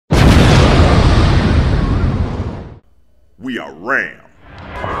we are Ram.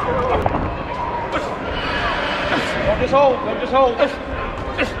 Don't just hold, don't just hold.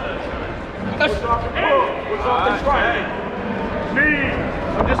 Knee.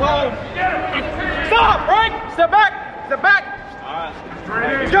 Don't just hold. Stop, break, step back, step back.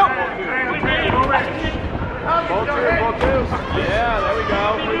 Let's go. Yeah, there we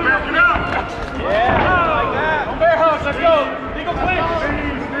go. Back it up. Yeah, like that. Don't bear hugs, let's go. Legal clinch.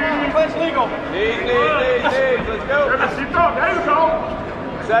 Clinch legal. Knees, let's go. There you go.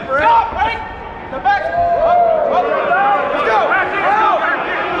 Separate. Stop, break. Step back. Up. Let's go.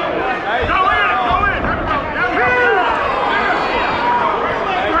 Go in.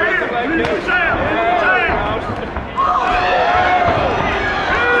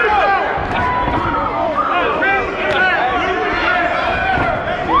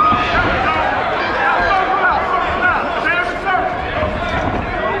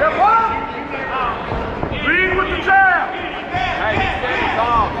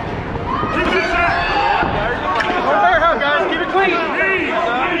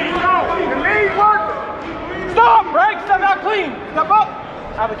 Clean. Step up.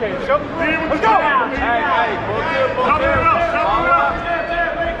 Advocate. Let's go. Let's go. Hey, cover it up.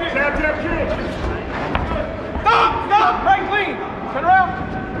 Tap, kick. Stop. Break clean. Turn around.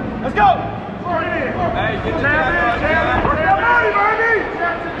 Let's go. Hey, get your tap in. Work that body, baby.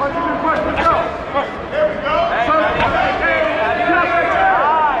 Punch. Let's go. There we go.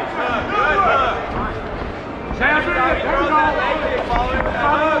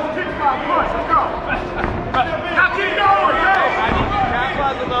 Now keep going.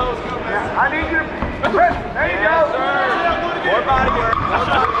 I need you to press. There you go. More body work.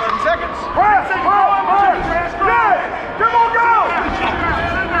 10 seconds. Press. Good. Come on, go.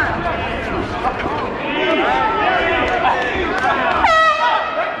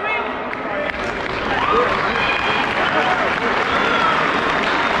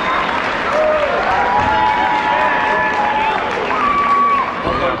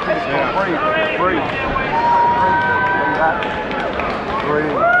 Breathe.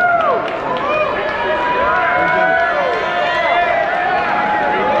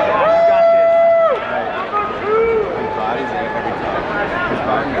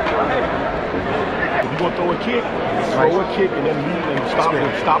 If you're going to throw a kick and then leave and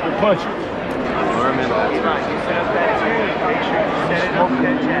stop and punch it. That's right. You set up that turn. Make sure you set it up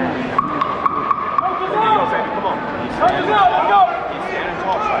that jab. Come on. Let's go. He's standing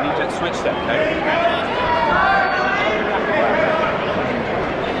tall, so I need you to switch step, okay?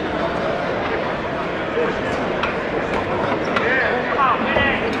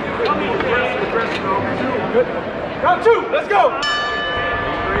 Good. Round 2. Let's go.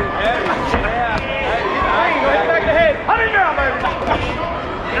 Yeah. Go ahead, back the head. Honey down, baby.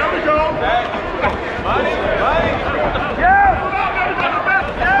 There we go. Money. Yeah.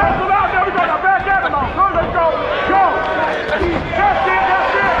 Come out, there we go. Now back at him. Good, let's go. Go. That's it.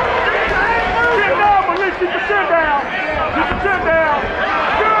 Sit down, Malique. Keep your chin down. Good.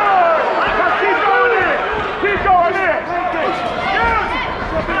 Now keep going in. Yes.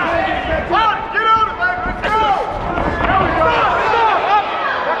 Get on it, baby. Let's go. There we go.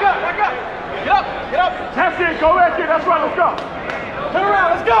 Back up. Get up. That's it. Go back in. That's right. Let's go. Turn around.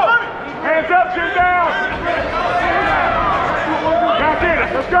 Let's go. Hands up, chin down. Back in it.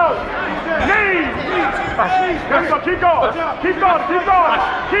 Let's go. Knees. Let's go. Keep going. Let's go.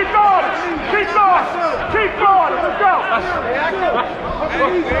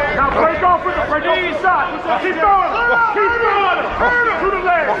 Now break off the shot. Keep going.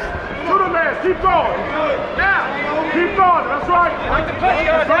 To the legs. Keep going. Now. Keep going. That's right.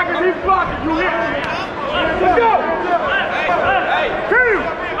 As long as he's blocking, you hit. Let's go. 2,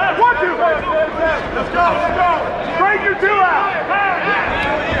 1, 2. Let's go. Break your 2 out.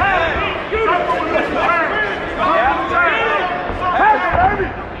 Pass it, baby.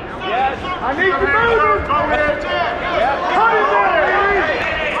 Yes. I need you moving. Go ahead. Put it there.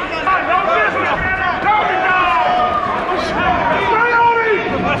 No distance. There we go.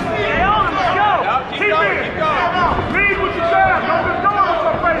 Stay on him. Let's go. Keep going. Lead with your jab. Don't just go with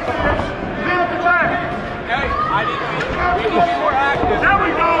your face. Lead with your jab. Okay. We need to be more active. There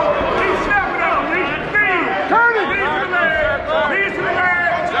we go. Keep snapping out. Lead. Turn it. Lead to the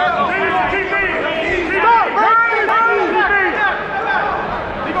leg. Keep leading. Stop.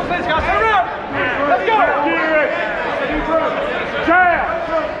 Let's go. Jab.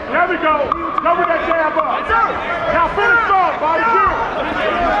 There we go. Cover that jab up. Now finish strong, body.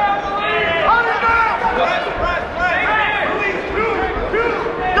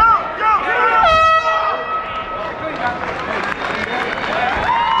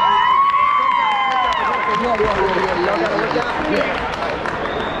 Go. Look at me.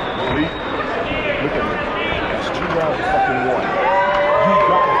 It's 2 rounds of fucking one. You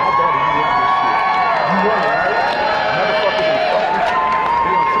got it. How bad do you want this shit? You want it, right? Motherfuckers ain't fuck with you.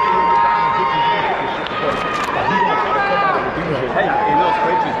 They gonna take you down and get this shit because he gonna try to come out of the beat. Hey, in those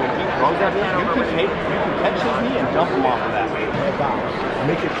clinches, when he throws that man, you can catch his knee and dump him off of that.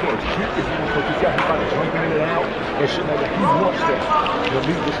 Make a choice. Keep this one because he's got to jump in and out and shit like that. He wants that. But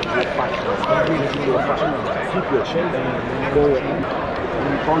leave this is a good fight. Don't bring this into a fight. Keep your chin down and go in. When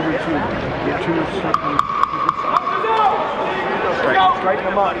you throw your two, straighten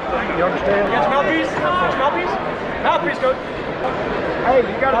them up. You understand? You got your mouthpiece? Mouthpiece? Mouthpiece, coach. Hey,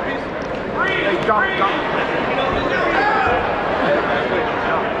 you got a piece? Hey, jump.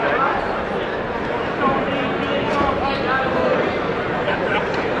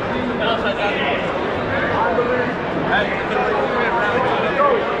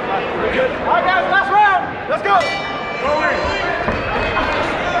 All right, guys, last round. Let's go. Go in.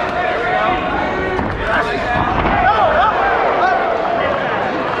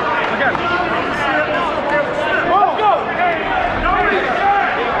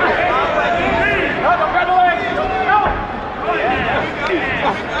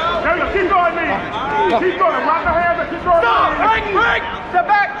 Keep going, rock the hands and keep going. Stop! Break! Step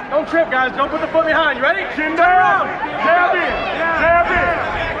back! Don't trip, guys. Don't put the foot behind. You ready? Chin down. Jab in. Jab in.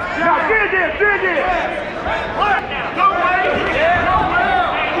 Now dig in. What? Go away. Go away.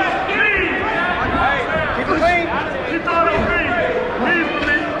 Knees. Keep it clean. Keep on those knees. Knees for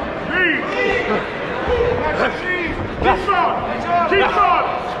me. Knees. Keep on. Dig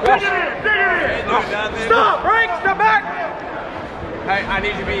it in. Stop! Break! Step back! Hey, I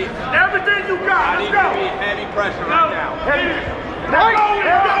need to be. Everything you got. Let's go. I need to be heavy pressure right now. Heavy. Now go in.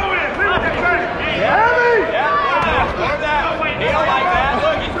 Heavy. Yeah. Look at that. He don't like that.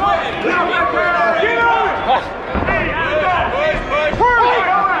 Look, he's quitting. Get on it. Push.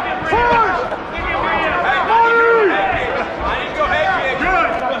 I need to go head kick. Good.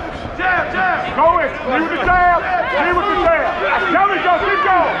 Jab. Go in. Leave with the jab. There we go. Keep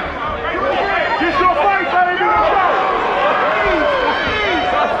going. Get your fight, baby. Let's go.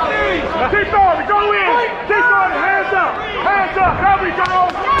 Keep going. Go in. Keep going. Hands up. There we go.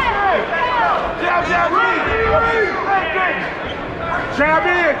 Jab. Jab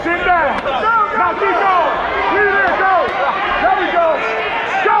in. Chin down. Now keep going. Leave it. Go. There we go.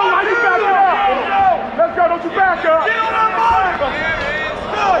 Go. Why you back it up? Let's go. Don't you back up.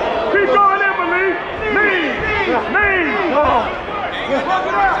 Keep going in, Malique. Knee.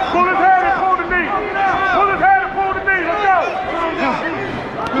 Pull his head and pull the knee. Let's go.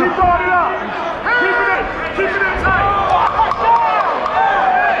 Keep throwing it up. Keep it in tight.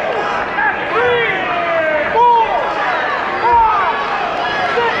 3, 4,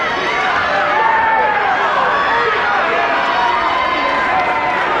 5, 6.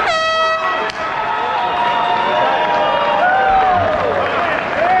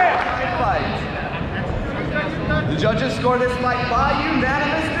 The judges scored this fight by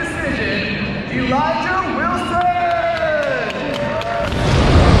unanimous decision. Elijah